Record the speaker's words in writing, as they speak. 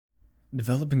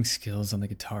Developing skills on the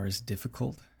guitar is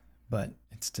difficult, but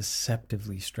it's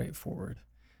deceptively straightforward.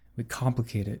 We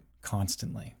complicate it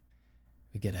constantly.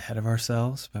 We get ahead of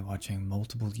ourselves by watching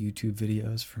multiple YouTube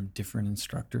videos from different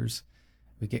instructors.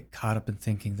 We get caught up in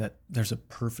thinking that there's a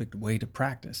perfect way to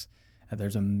practice, that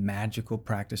there's a magical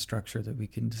practice structure that we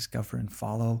can discover and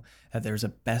follow, that there's a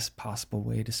best possible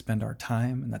way to spend our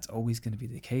time, and that's always going to be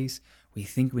the case. We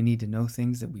think we need to know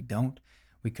things that we don't.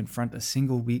 We confront a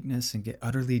single weakness and get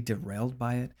utterly derailed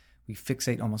by it. We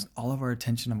fixate almost all of our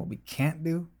attention on what we can't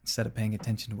do instead of paying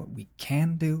attention to what we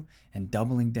can do and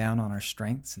doubling down on our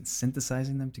strengths and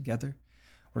synthesizing them together.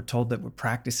 We're told that we're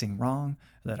practicing wrong,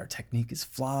 or that our technique is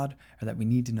flawed, or that we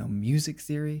need to know music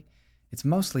theory. It's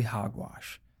mostly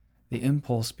hogwash. The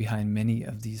impulse behind many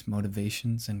of these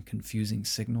motivations and confusing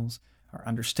signals are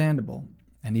understandable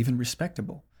and even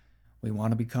respectable. We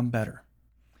want to become better.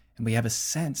 And we have a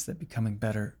sense that becoming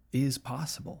better is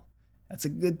possible. That's a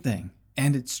good thing,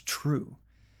 and it's true.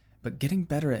 But getting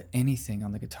better at anything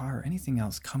on the guitar or anything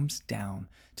else comes down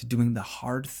to doing the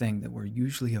hard thing that we're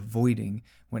usually avoiding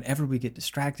whenever we get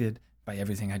distracted by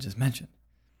everything I just mentioned.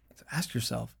 So ask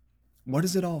yourself, what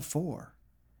is it all for?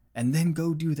 And then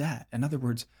go do that. In other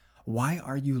words, why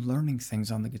are you learning things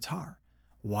on the guitar?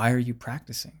 Why are you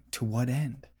practicing? To what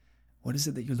end? What is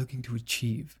it that you're looking to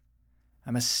achieve?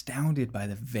 I'm astounded by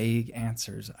the vague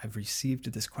answers I've received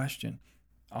to this question.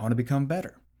 I want to become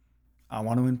better. I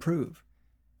want to improve.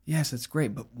 Yes, that's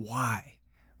great, but why?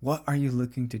 What are you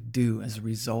looking to do as a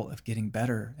result of getting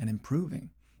better and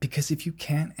improving? Because if you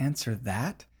can't answer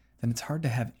that, then it's hard to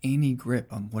have any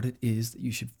grip on what it is that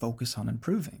you should focus on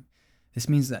improving. This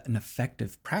means that an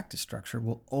effective practice structure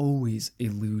will always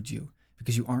elude you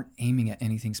because you aren't aiming at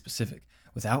anything specific.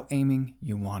 Without aiming,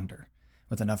 you wander.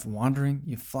 With enough wandering,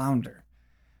 you flounder.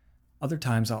 Other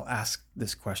times I'll ask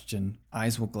this question,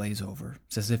 eyes will glaze over.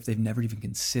 It's as if they've never even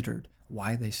considered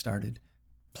why they started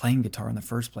playing guitar in the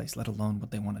first place, let alone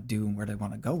what they want to do and where they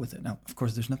want to go with it. Now, of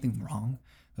course, there's nothing wrong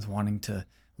with wanting to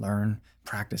learn,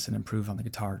 practice, and improve on the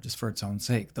guitar just for its own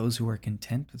sake. Those who are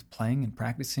content with playing and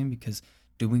practicing because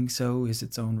doing so is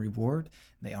its own reward,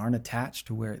 they aren't attached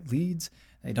to where it leads,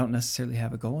 they don't necessarily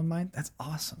have a goal in mind, that's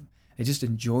awesome. They just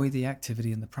enjoy the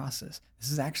activity and the process.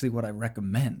 This is actually what I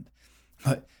recommend.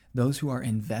 But those who are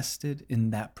invested in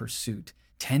that pursuit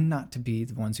tend not to be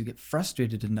the ones who get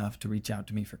frustrated enough to reach out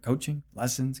to me for coaching,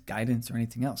 lessons, guidance, or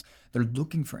anything else. They're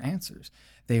looking for answers.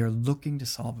 They are looking to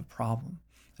solve a problem.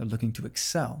 They're looking to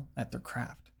excel at their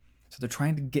craft. So they're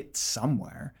trying to get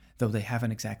somewhere, though they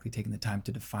haven't exactly taken the time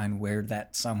to define where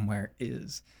that somewhere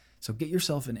is. So get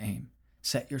yourself an aim.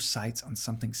 Set your sights on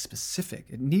something specific.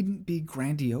 It needn't be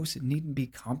grandiose. It needn't be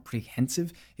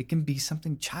comprehensive. It can be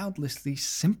something childishly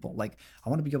simple. Like, I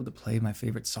want to be able to play my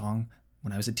favorite song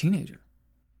when I was a teenager.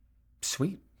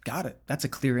 Sweet. Got it. That's a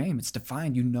clear aim. It's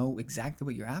defined. You know exactly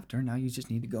what you're after. Now you just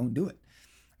need to go and do it.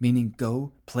 Meaning,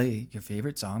 go play your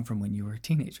favorite song from when you were a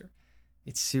teenager.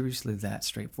 It's seriously that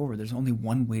straightforward. There's only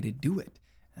one way to do it.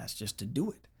 That's just to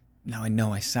do it. Now, I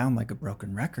know I sound like a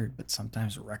broken record, but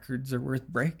sometimes records are worth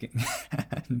breaking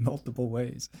in multiple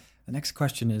ways. The next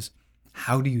question is,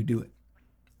 how do you do it?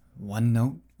 One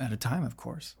note at a time, of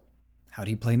course. How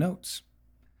do you play notes?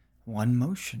 One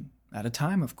motion at a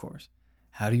time, of course.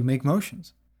 How do you make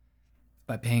motions?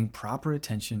 By paying proper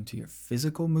attention to your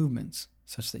physical movements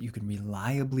such that you can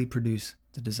reliably produce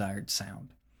the desired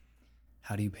sound.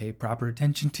 How do you pay proper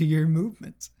attention to your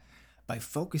movements? By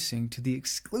focusing to the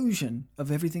exclusion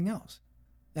of everything else.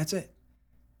 That's it.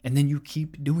 And then you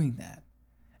keep doing that.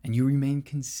 And you remain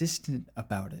consistent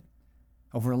about it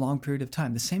over a long period of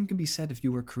time. The same can be said if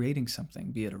you were creating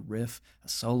something, be it a riff, a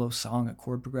solo song, a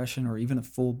chord progression, or even a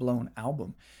full-blown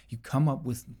album. You come up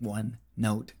with one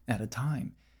note at a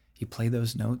time. You play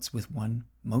those notes with one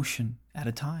motion at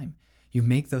a time. You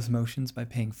make those motions by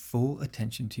paying full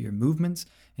attention to your movements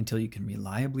until you can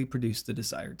reliably produce the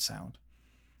desired sound.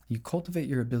 You cultivate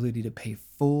your ability to pay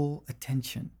full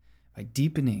attention by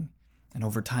deepening and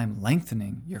over time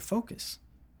lengthening your focus.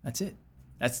 That's it.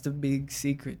 That's the big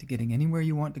secret to getting anywhere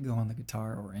you want to go on the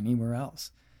guitar or anywhere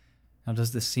else. Now,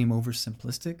 does this seem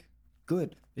oversimplistic?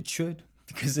 Good. It should,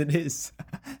 because it is.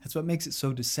 That's what makes it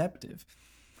so deceptive.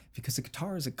 Because the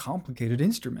guitar is a complicated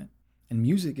instrument, and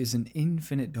music is an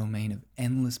infinite domain of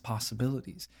endless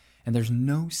possibilities. And there's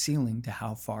no ceiling to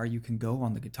how far you can go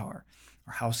on the guitar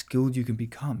or how skilled you can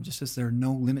become, just as there are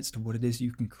no limits to what it is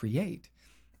you can create.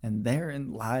 And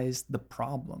therein lies the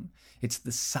problem. It's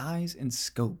the size and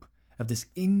scope of this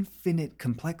infinite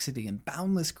complexity and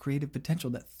boundless creative potential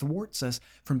that thwarts us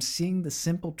from seeing the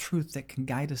simple truth that can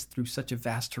guide us through such a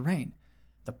vast terrain.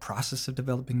 The The process of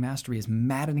developing mastery is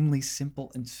maddeningly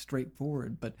simple and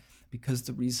straightforward, but because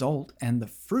the result and the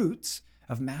fruits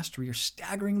of mastery are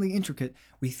staggeringly intricate,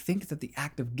 we think that the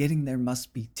act of getting there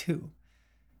must be too.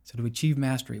 So to achieve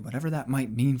mastery, whatever that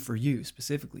might mean for you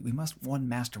specifically, we must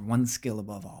master one skill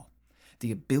above all: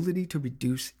 the ability to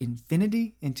reduce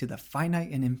infinity into the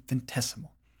finite and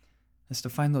infinitesimal. Let's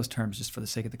define those terms just for the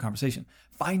sake of the conversation.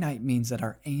 Finite means that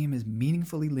our aim is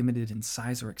meaningfully limited in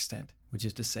size or extent, which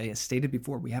is to say, as stated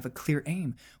before, we have a clear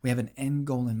aim. We have an end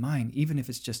goal in mind. Even if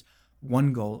it's just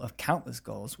one goal of countless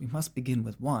goals, we must begin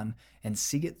with one and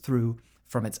see it through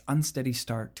from its unsteady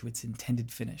start to its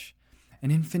intended finish.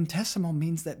 And infinitesimal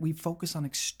means that we focus on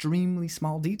extremely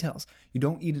small details. You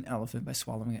don't eat an elephant by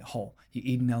swallowing it whole. You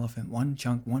eat an elephant one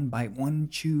chunk, one bite, one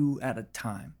chew at a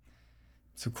time.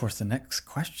 So, of course, the next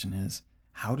question is,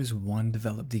 how does one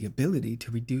develop the ability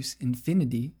to reduce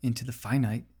infinity into the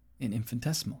finite and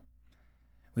infinitesimal?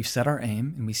 We've set our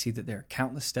aim, and we see that there are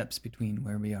countless steps between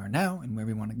where we are now and where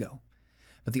we want to go.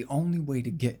 But the only way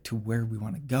to get to where we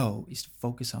want to go is to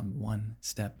focus on one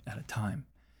step at a time.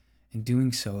 In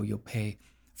doing so, you'll pay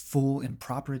full and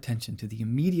proper attention to the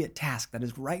immediate task that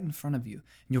is right in front of you,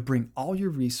 and you'll bring all your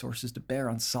resources to bear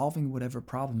on solving whatever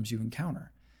problems you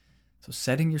encounter. So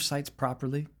setting your sights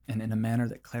properly and in a manner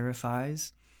that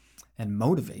clarifies and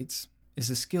motivates is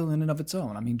a skill in and of its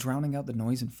own. I mean, drowning out the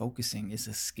noise and focusing is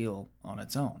a skill on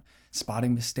its own.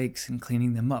 Spotting mistakes and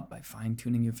cleaning them up by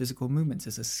fine-tuning your physical movements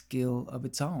is a skill of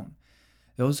its own.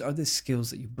 Those are the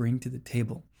skills that you bring to the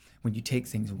table when you take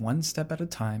things one step at a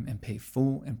time and pay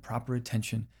full and proper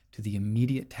attention to the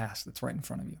immediate task that's right in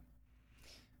front of you.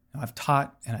 Now, I've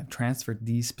taught and I've transferred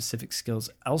these specific skills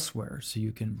elsewhere so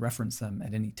you can reference them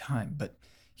at any time. But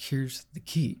here's the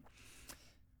key.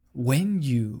 When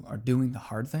you are doing the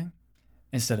hard thing,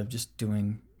 instead of just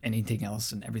doing anything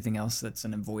else and everything else that's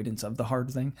an avoidance of the hard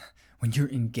thing, when you're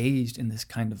engaged in this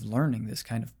kind of learning, this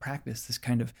kind of practice, this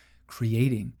kind of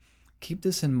creating, keep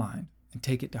this in mind and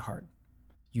take it to heart.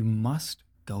 You must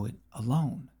go it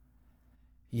alone.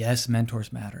 Yes,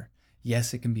 mentors matter.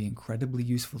 Yes, it can be incredibly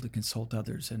useful to consult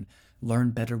others and learn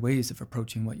better ways of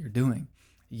approaching what you're doing.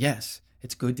 Yes,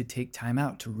 it's good to take time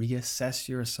out to reassess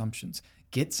your assumptions,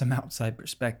 get some outside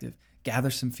perspective, gather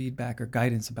some feedback or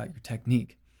guidance about your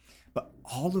technique. But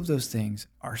all of those things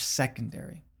are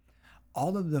secondary.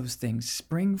 All of those things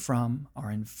spring from, are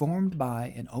informed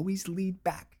by, and always lead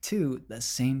back to the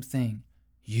same thing: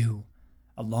 you,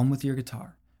 alone with your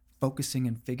guitar, focusing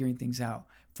and figuring things out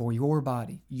for your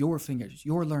body, your fingers,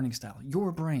 your learning style,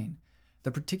 your brain.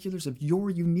 The particulars of your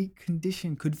unique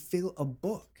condition could fill a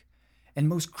book. And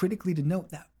most critically to note,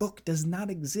 that book does not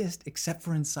exist except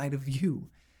for inside of you.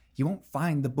 You won't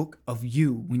find the book of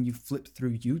you when you flip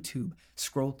through YouTube,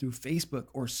 scroll through Facebook,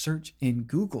 or search in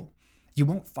Google. You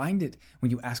won't find it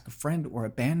when you ask a friend or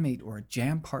a bandmate or a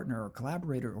jam partner or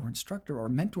collaborator or instructor or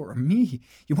mentor or me.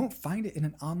 You won't find it in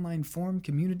an online forum,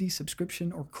 community,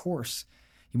 subscription, or course.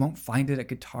 You won't find it at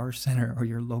Guitar Center or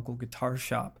your local guitar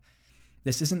shop.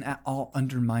 This isn't at all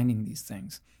undermining these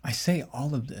things. I say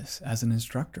all of this as an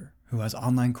instructor who has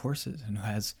online courses and who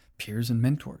has peers and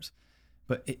mentors.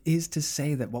 But it is to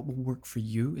say that what will work for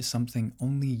you is something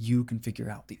only you can figure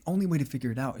out. The only way to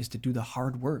figure it out is to do the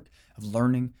hard work of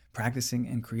learning, practicing,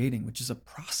 and creating, which is a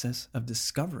process of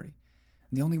discovery.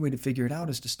 And the only way to figure it out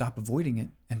is to stop avoiding it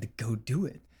and to go do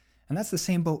it. And that's the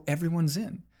same boat everyone's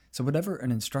in. So whatever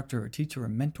an instructor or teacher or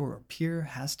mentor or peer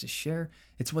has to share,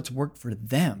 it's what's worked for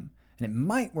them. And it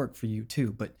might work for you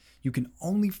too, but you can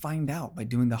only find out by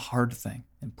doing the hard thing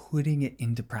and putting it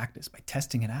into practice, by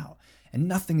testing it out. And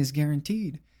nothing is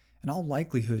guaranteed. In all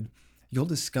likelihood, you'll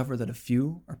discover that a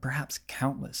few or perhaps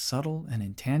countless subtle and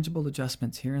intangible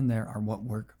adjustments here and there are what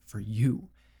work for you.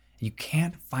 You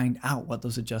can't find out what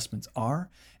those adjustments are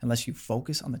unless you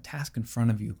focus on the task in front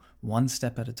of you, one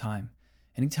step at a time.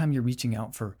 Anytime you're reaching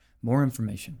out for more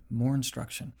information, more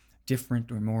instruction,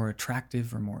 different or more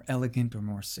attractive or more elegant or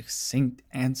more succinct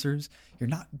answers, you're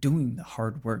not doing the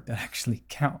hard work that actually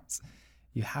counts.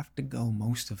 You have to go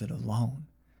most of it alone.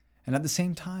 And at the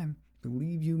same time,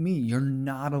 believe you me, you're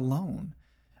not alone.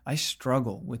 I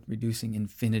struggle with reducing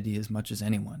infinity as much as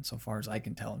anyone, so far as I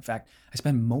can tell. In fact, I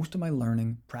spend most of my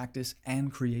learning, practice,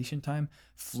 and creation time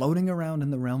floating around in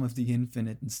the realm of the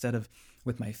infinite instead of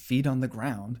with my feet on the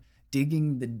ground,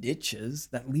 digging the ditches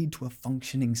that lead to a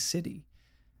functioning city.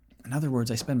 In other words,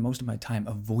 I spend most of my time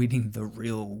avoiding the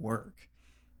real work.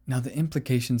 Now, the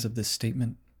implications of this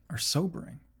statement are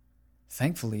sobering.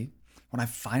 Thankfully, when I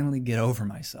finally get over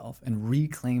myself and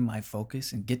reclaim my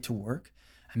focus and get to work,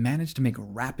 I manage to make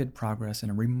rapid progress in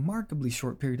a remarkably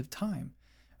short period of time.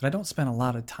 But I don't spend a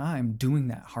lot of time doing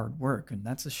that hard work, and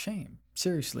that's a shame.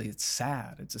 Seriously, it's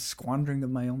sad. It's a squandering of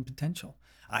my own potential.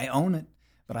 I own it,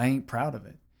 but I ain't proud of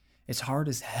it. It's hard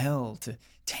as hell to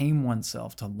tame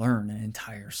oneself to learn an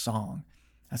entire song.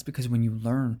 That's because when you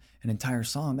learn an entire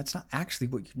song, that's not actually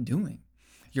what you're doing.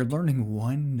 You're learning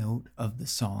one note of the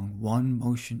song, one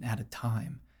motion at a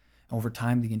time. Over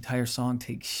time, the entire song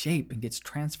takes shape and gets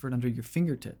transferred under your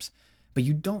fingertips. But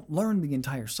you don't learn the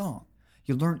entire song.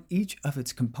 You learn each of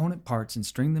its component parts and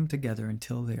string them together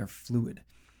until they are fluid.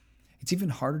 It's even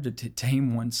harder to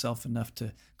tame oneself enough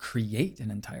to create an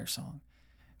entire song.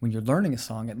 When you're learning a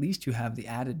song, at least you have the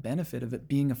added benefit of it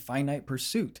being a finite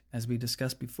pursuit, as we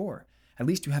discussed before. At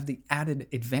least you have the added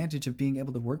advantage of being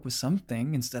able to work with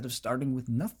something instead of starting with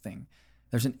nothing.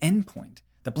 There's an endpoint.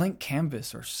 The blank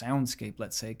canvas or soundscape,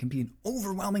 let's say, can be an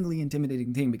overwhelmingly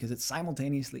intimidating thing because it's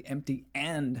simultaneously empty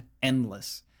and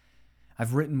endless.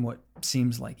 I've written what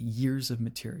seems like years of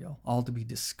material, all to be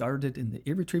discarded in the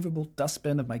irretrievable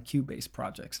dustbin of my Cubase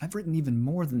projects. I've written even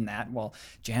more than that while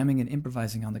jamming and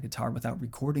improvising on the guitar without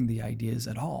recording the ideas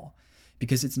at all,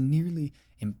 because it's nearly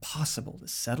impossible to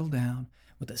settle down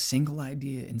with a single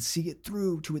idea and see it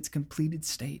through to its completed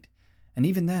state. And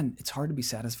even then, it's hard to be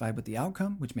satisfied with the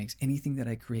outcome, which makes anything that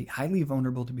I create highly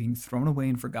vulnerable to being thrown away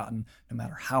and forgotten, no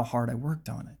matter how hard I worked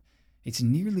on it. It's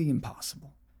nearly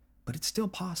impossible, but it's still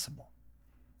possible.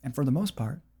 And for the most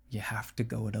part, you have to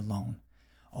go it alone.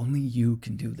 Only you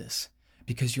can do this,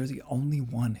 because you're the only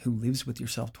one who lives with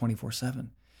yourself 24/7.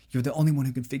 You're the only one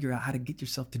who can figure out how to get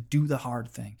yourself to do the hard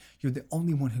thing. You're the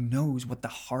only one who knows what the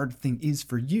hard thing is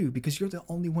for you, because you're the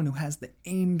only one who has the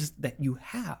aims that you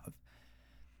have.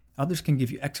 Others can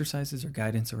give you exercises or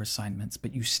guidance or assignments,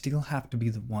 but you still have to be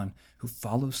the one who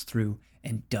follows through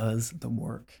and does the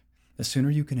work. The sooner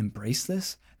you can embrace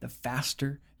this, the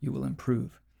faster you will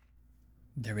improve.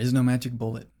 There is no magic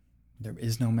bullet. There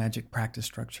is no magic practice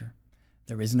structure.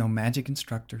 There is no magic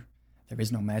instructor. There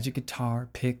is no magic guitar,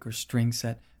 pick, or string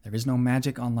set. There is no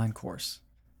magic online course.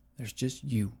 There's just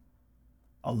you,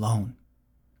 alone,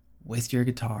 with your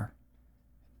guitar,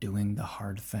 doing the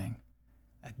hard thing,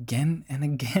 again and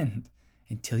again,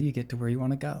 until you get to where you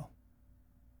want to go.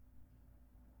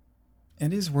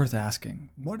 It is worth asking,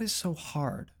 what is so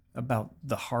hard about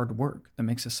the hard work that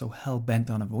makes us so hell-bent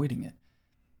on avoiding it?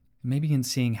 Maybe in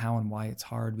seeing how and why it's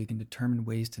hard, we can determine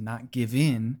ways to not give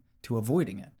in to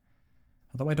avoiding it.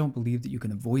 Although I don't believe that you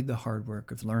can avoid the hard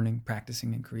work of learning,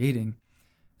 practicing, and creating,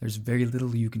 there's very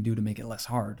little you can do to make it less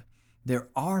hard. There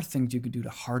are things you can do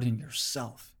to harden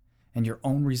yourself and your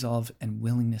own resolve and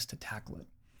willingness to tackle it.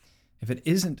 If it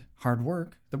isn't hard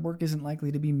work, the work isn't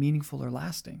likely to be meaningful or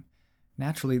lasting.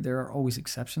 Naturally, there are always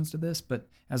exceptions to this, but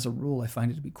as a rule, I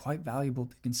find it to be quite valuable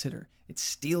to consider. It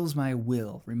steels my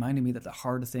will, reminding me that the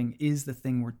hard thing is the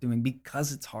thing worth doing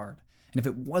because it's hard. And if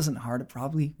it wasn't hard, it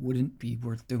probably wouldn't be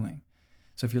worth doing.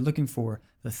 So if you're looking for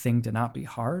the thing to not be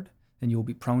hard, then you will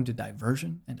be prone to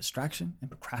diversion and distraction and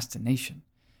procrastination.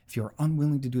 If you are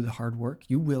unwilling to do the hard work,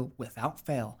 you will, without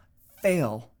fail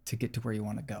to get to where you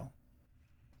want to go.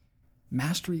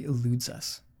 Mastery eludes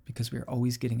us because we are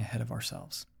always getting ahead of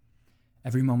ourselves.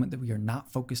 Every moment that we are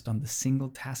not focused on the single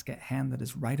task at hand that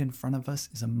is right in front of us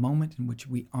is a moment in which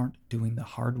we aren't doing the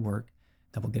hard work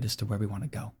that will get us to where we want to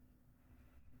go.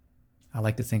 I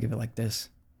like to think of it like this.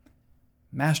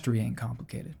 Mastery ain't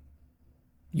complicated.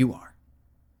 You are.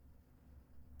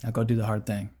 Now go do the hard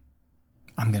thing.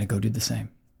 I'm going to go do the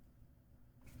same.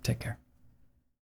 Take care.